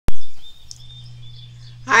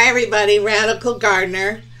Hi everybody, Radical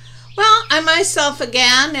Gardener. Well, I'm myself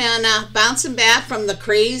again and bouncing back from the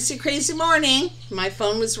crazy morning. My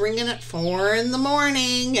phone was ringing at 4 in the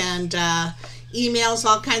morning and emails,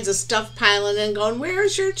 all kinds of stuff piling in going,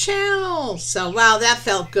 where's your channel? So wow, that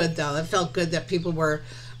felt good though. It felt good that people were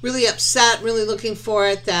really upset, really looking for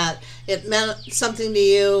it, that it meant something to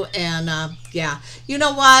you. And yeah, you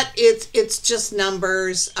know what? It's just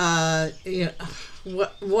numbers.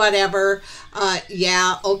 Whatever.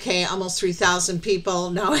 Yeah, okay, almost 3,000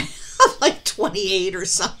 people. No, I have like 28 or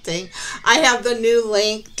something. I have the new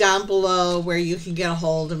link down below where you can get a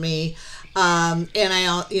hold of me. And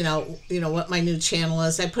I, you know what my new channel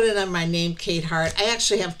is. I put it on my name, Kate Hart. I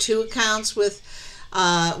actually have two accounts with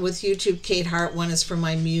YouTube, Kate Hart. One is for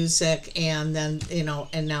my music, and then,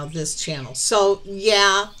 and now this channel. So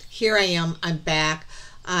yeah, here I am. I'm back.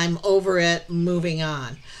 I'm over it, moving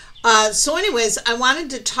on. So anyways, I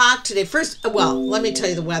wanted to talk today. First, well, let me tell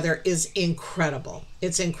you, the weather is incredible.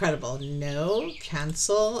 It's incredible. No,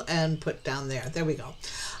 cancel and put down there. There we go.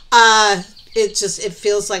 It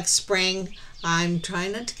feels like spring. I'm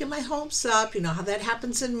trying not to get my hopes up. You know how that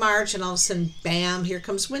happens in March, and all of a sudden, bam, here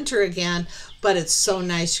comes winter again. But it's so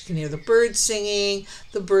nice. You can hear the birds singing.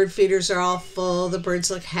 The bird feeders are all full. The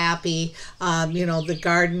birds look happy. The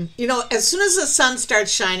garden, as soon as the sun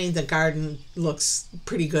starts shining, the garden looks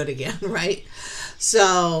pretty good again, right?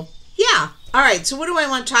 So, yeah. All right. So what do I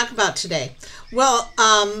want to talk about today? Well,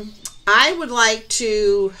 I would like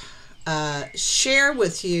to share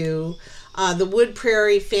with you the Wood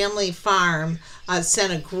Prairie Family Farm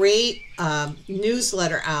sent a great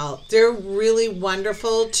newsletter out. They're really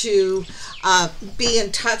wonderful to be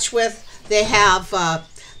in touch with. They have,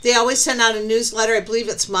 they always send out a newsletter. I believe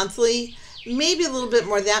it's monthly, maybe a little bit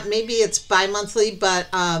more than that. Maybe it's bi-monthly, but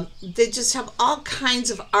they just have all kinds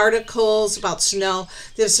of articles about snow.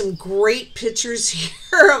 There's some great pictures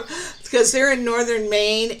here because they're in northern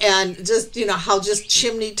Maine, and just, how just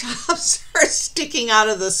chimney tops are sticking out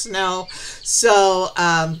of the snow. So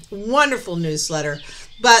wonderful newsletter.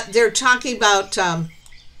 But they're talking about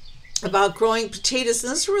growing potatoes.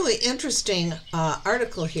 And this is a really interesting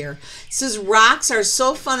article here. It says, rocks are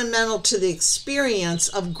so fundamental to the experience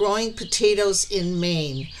of growing potatoes in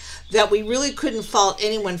Maine that we really couldn't fault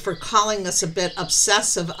anyone for calling us a bit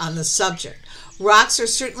obsessive on the subject. Rocks are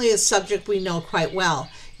certainly a subject we know quite well.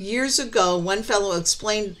 Years ago, one fellow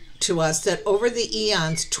explained to us that over the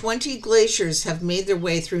eons, 20 glaciers have made their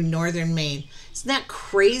way through northern Maine. Isn't that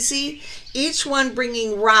crazy? Each one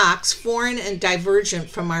bringing rocks foreign and divergent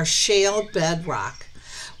from our shale bedrock.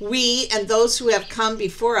 We and those who have come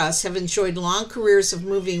before us have enjoyed long careers of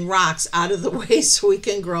moving rocks out of the way so we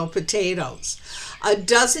can grow potatoes. A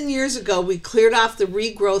dozen years ago, we cleared off the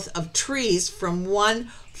regrowth of trees from one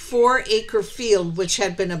 4-acre field which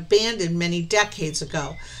had been abandoned many decades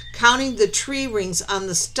ago. Counting the tree rings on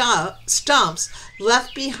the stumps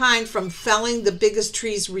left behind from felling the biggest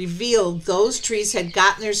trees revealed those trees had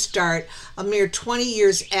gotten their start a mere 20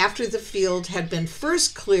 years after the field had been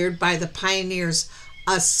first cleared by the pioneers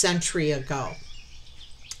a century ago.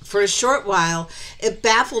 For a short while, it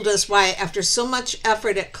baffled us why, after so much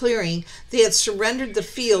effort at clearing, they had surrendered the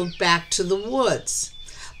field back to the woods.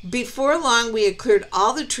 Before long, we had cleared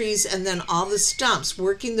all the trees and then all the stumps.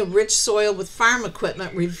 Working the rich soil with farm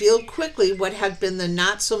equipment revealed quickly what had been the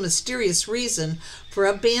not-so-mysterious reason for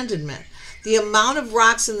abandonment. The amount of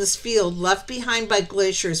rocks in this field left behind by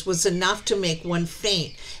glaciers was enough to make one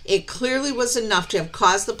faint. It clearly was enough to have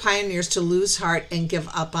caused the pioneers to lose heart and give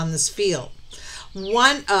up on this field.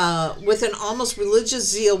 With an almost religious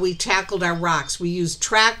zeal, we tackled our rocks. We used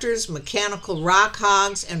tractors, mechanical rock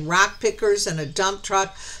hogs, and rock pickers and a dump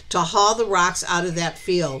truck to haul the rocks out of that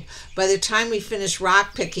field. By the time we finished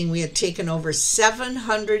rock picking, we had taken over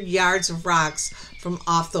 700 yards of rocks from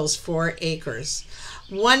off those 4 acres.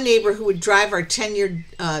 One neighbor who would drive our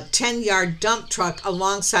 10-yard dump truck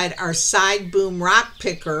alongside our side boom rock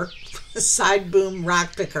picker,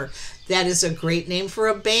 that is a great name for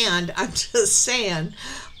a band, I'm just saying.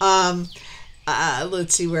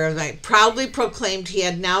 Let's see, where am I? Proudly proclaimed he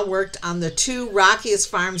had now worked on the 2 rockiest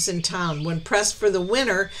farms in town. When pressed for the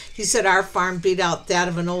winner, he said our farm beat out that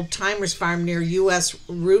of an old-timers farm near U.S.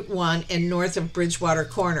 Route 1 and north of Bridgewater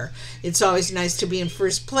Corner. It's always nice to be in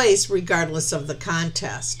first place, regardless of the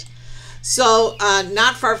contest. So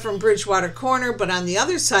not far from Bridgewater Corner, but on the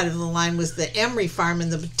other side of the line was the Emery Farm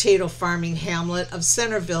in the potato farming hamlet of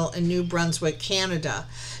Centerville in New Brunswick, Canada.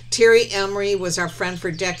 Terry Emery was our friend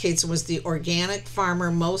for decades and was the organic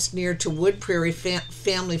farmer most near to Wood Prairie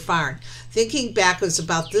Family Farm. Thinking back, it was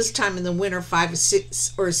about this time in the winter 5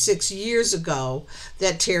 or 6 years ago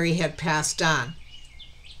that Terry had passed on.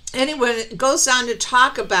 anyway, it goes on to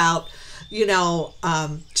talk about,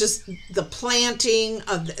 just the planting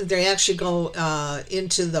of, they actually go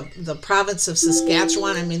into the province of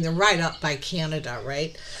Saskatchewan. I mean, they're right up by Canada,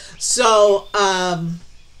 right? So,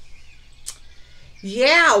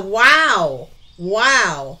 yeah, wow.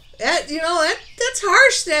 That's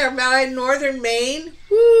harsh there, by northern Maine.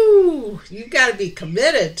 Woo! You've got to be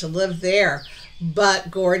committed to live there,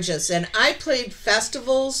 but gorgeous. And I played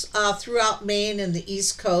festivals throughout Maine and the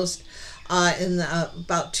East Coast in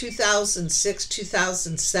about 2006,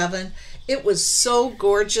 2007. It was so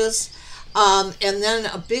gorgeous. And then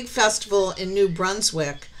a big festival in New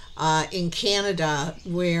Brunswick in Canada,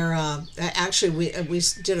 where actually we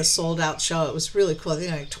did a sold out show. It was really cool. I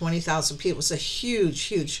think like 20,000 people. It was a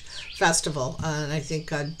huge festival, and I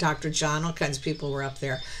think Dr. John, all kinds of people were up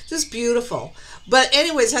there. Just beautiful. But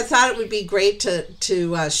anyways, I thought it would be great to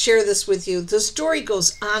share this with you. The story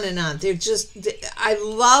goes on and on. I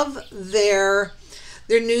love their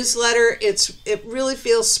newsletter. It really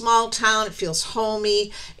feels small town. It feels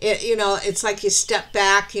homey. It's like you step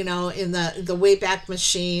back, in the Wayback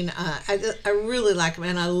Machine. I really like them,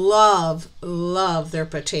 and I love their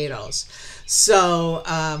potatoes. So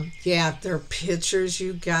yeah, their pictures,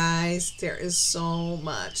 you guys. There is so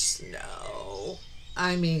much snow.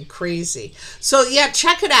 I mean, crazy. So yeah,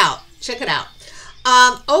 check it out.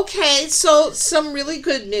 Okay, so some really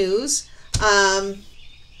good news.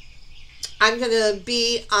 I'm going to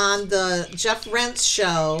be on the Jeff Rense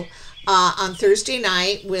show on Thursday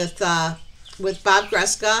night with Bob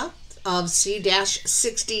Greska of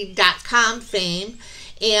C60.com fame,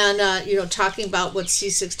 and talking about what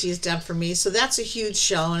C60 has done for me. So that's a huge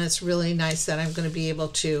show, and it's really nice that I'm going to be able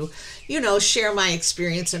to share my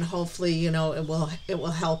experience, and hopefully it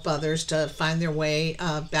will help others to find their way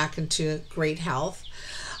back into great health.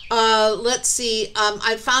 Let's see.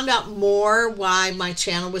 I found out more why my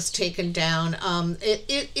channel was taken down.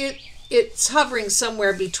 It's hovering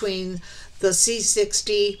somewhere between the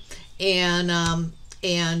C60 and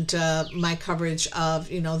my coverage of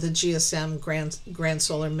the GSM Grand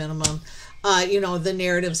Solar Minimum. The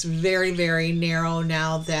narrative's very, very narrow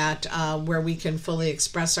now that where we can fully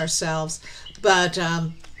express ourselves. But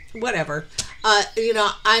whatever.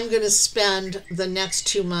 I'm going to spend the next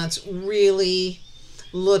 2 months really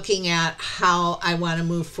looking at how I want to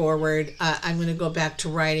move forward. I'm going to go back to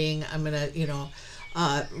writing. I'm going to,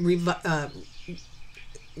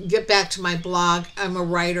 get back to my blog. I'm a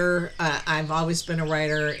writer. I've always been a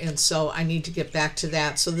writer, and so I need to get back to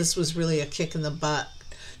that. So this was really a kick in the butt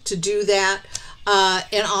to do that.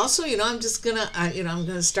 And also, I'm just gonna, I'm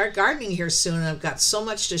gonna start gardening here soon. I've got so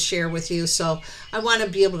much to share with you, so I want to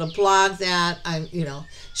be able to blog that.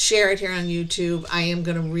 Share it here on YouTube. I am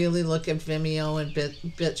gonna really look at Vimeo and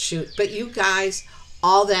BitChute. But you guys,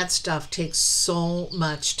 all that stuff takes so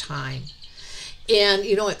much time, and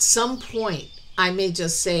at some point, I may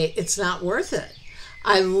just say it's not worth it.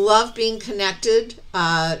 I love being connected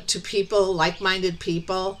to people, like-minded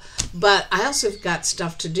people, but I also have got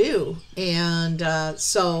stuff to do. And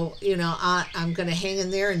so, I'm going to hang in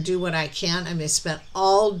there and do what I can. I may spend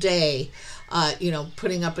all day,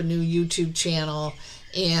 putting up a new YouTube channel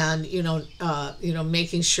and,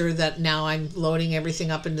 making sure that now I'm loading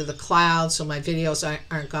everything up into the cloud so my videos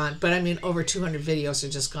aren't gone. But I mean, over 200 videos are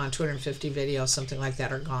just gone, 250 videos, something like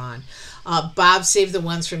that, are gone. Bob saved the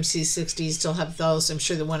ones from C60, still have those. I'm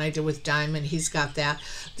sure the one I did with Diamond, he's got that.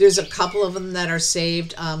 There's a couple of them that are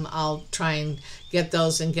saved. I'll try and get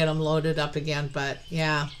those and get them loaded up again. But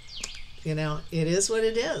yeah, it is what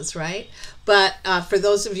it is, right? But for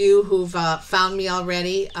those of you who've found me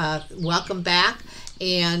already, welcome back.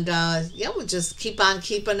 And we'll just keep on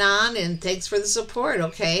keeping on, and thanks for the support,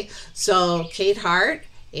 okay? So Kate Hart,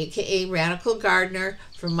 aka Radical Gardener,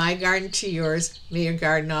 from my garden to yours, may your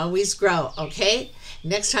garden always grow, okay?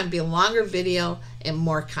 Next time be a longer video and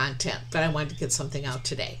more content, but I wanted to get something out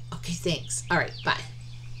today. Okay, thanks. All right, bye.